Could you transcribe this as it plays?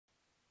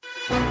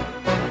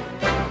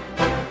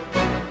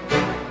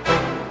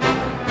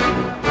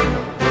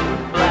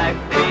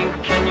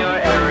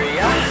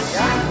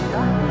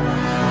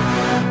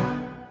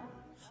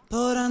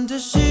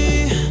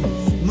다시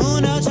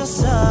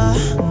무너졌어.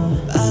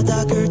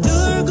 바닥을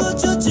뚫고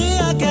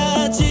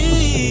조지아까지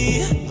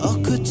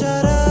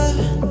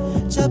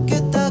엊그처럼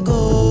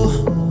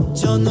잡겠다고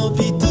저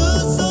높이 두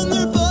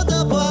손을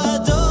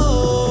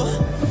뻗어봐도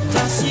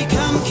다시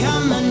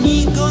캄캄한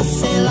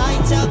이곳에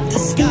light up the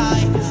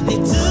sky. 네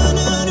두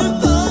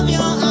눈을 보며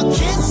I'll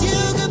kiss you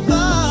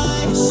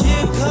goodbye.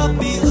 실컷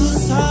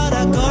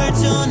비웃어라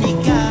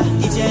걸저니까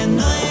이제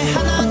너의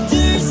하나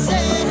둘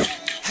셋.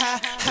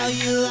 How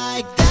you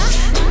like that?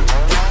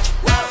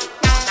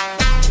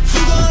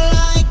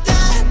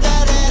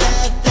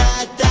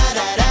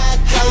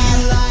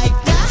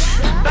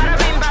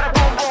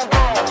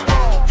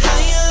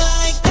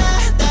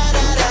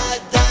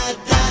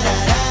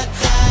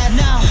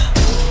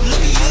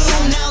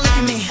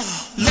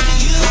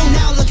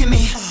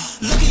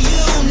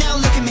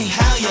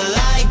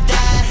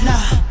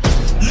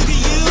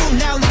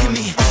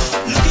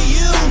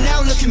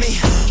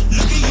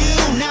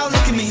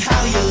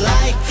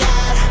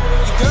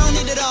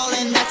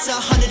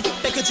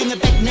 중에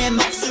 100 내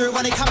몫을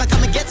원해 come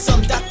and get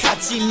some 다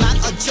같지만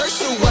어쩔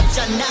수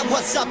없잖아.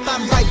 What's up,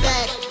 I'm right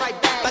back.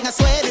 빨간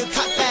스웨터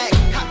cut back.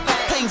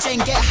 Playing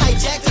Jane get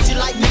hijacked. Did you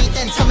like me?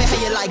 Then tell me how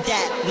you like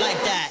that. Like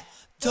that.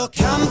 더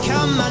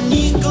캄캄한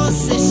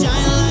이곳에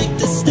shine like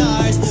the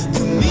stars.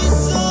 그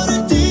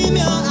미소를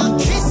띠며 I'll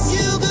kiss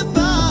you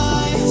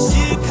goodbye.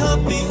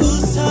 실컷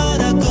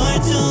비웃어라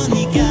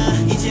걸저니까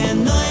이제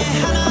너의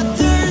하나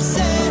둘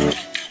셋.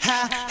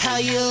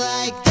 How you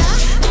like that?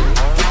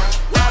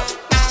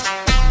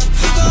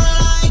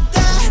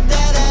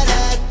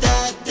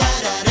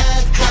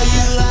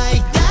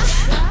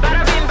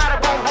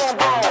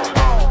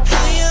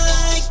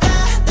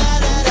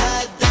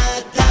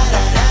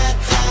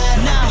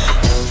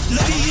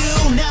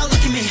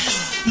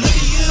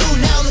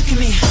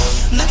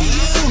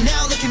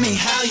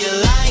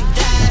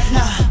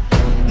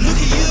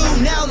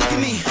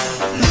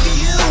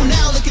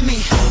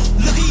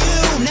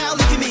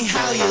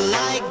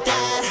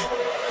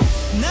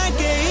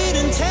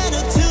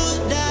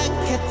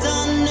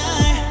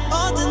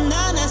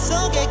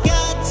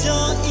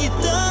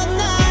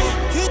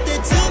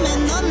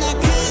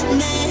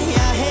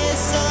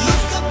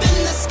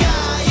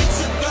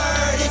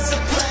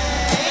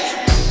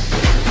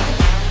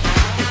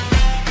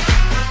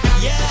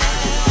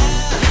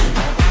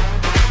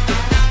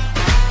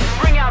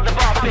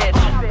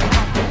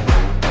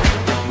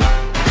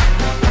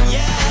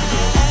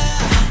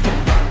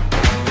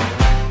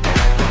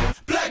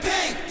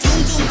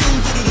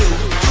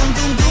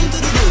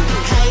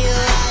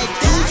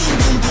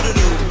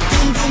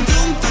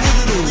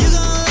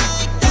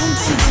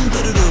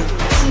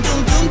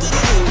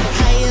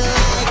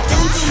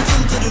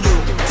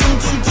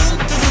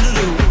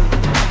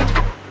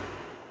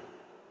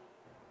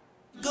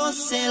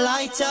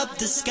 Light up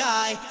the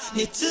sky.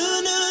 네 두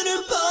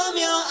눈을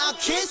보며 I'll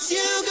kiss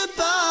you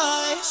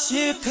goodbye.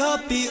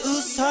 실컷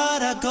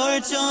비웃어라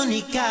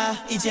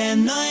걸저니까 이제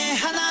너의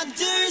하나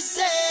둘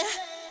셋.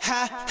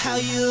 How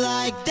you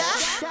like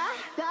that?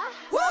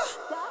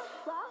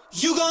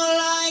 You gon'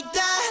 like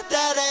that?